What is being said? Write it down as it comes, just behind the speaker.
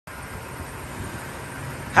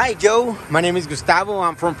Hi Joe, my name is Gustavo.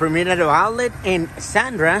 I'm from Premier Auto Outlet, and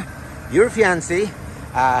Sandra, your fiance,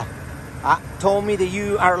 told me that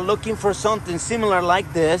you are looking for something similar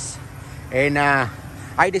like this, and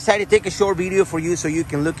I decided to take a short video for you so you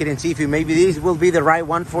can look at it and see if maybe this will be the right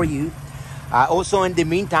one for you. Also, in the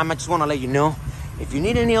meantime, I just want to let you know, if you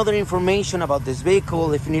need any other information about this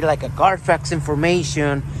vehicle, if you need like a Carfax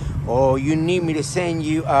information, or you need me to send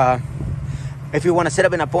you if you want to set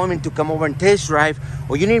up an appointment to come over and test drive,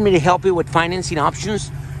 or you need me to help you with financing options,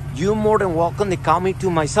 you're more than welcome to call me to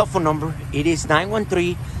my cell phone number. It is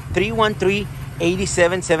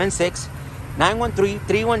 913-313-8776.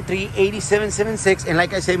 913-313-8776. And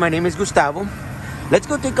like I say, my name is Gustavo. Let's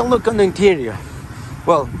go take a look on the interior.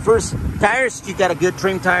 Well, first, tires. You got a good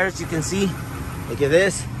trim tires. You can see. Look at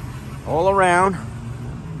this. All around.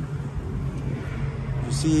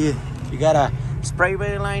 You see, you got a spray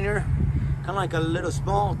body liner. Kind of like a little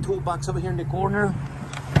small toolbox over here in the corner.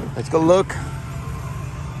 Let's go look.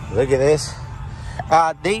 Look at this.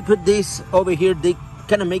 They put this over here. They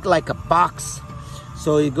kind of make like a box,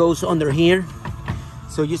 so it goes under here.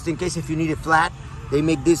 So just in case if you need it flat, they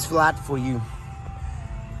make this flat for you.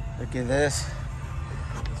 Look at this.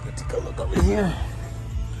 Let's go take a look over here.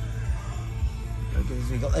 Look at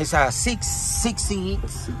this. It's six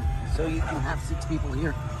seats, so you can have 6 people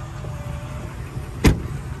here.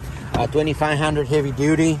 2,500 heavy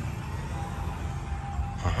duty,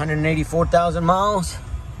 184,000 miles.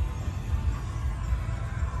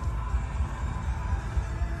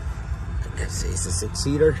 I guess it's a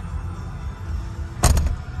 6-seater.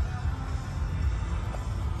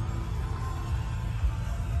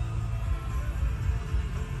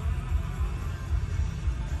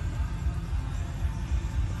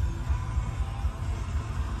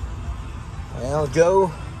 Well,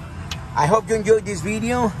 Joe, I hope you enjoyed this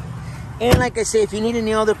video. And like I say, if you need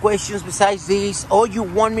any other questions besides these, or you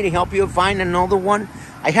want me to help you find another one,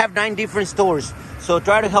 I have 9 different stores. So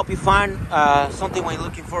try to help you find something when you're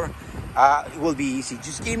looking for. It will be easy.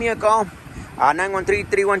 Just give me a call,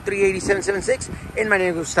 913-313-8776. And my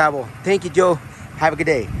name is Gustavo. Thank you, Joe. Have a good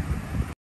day.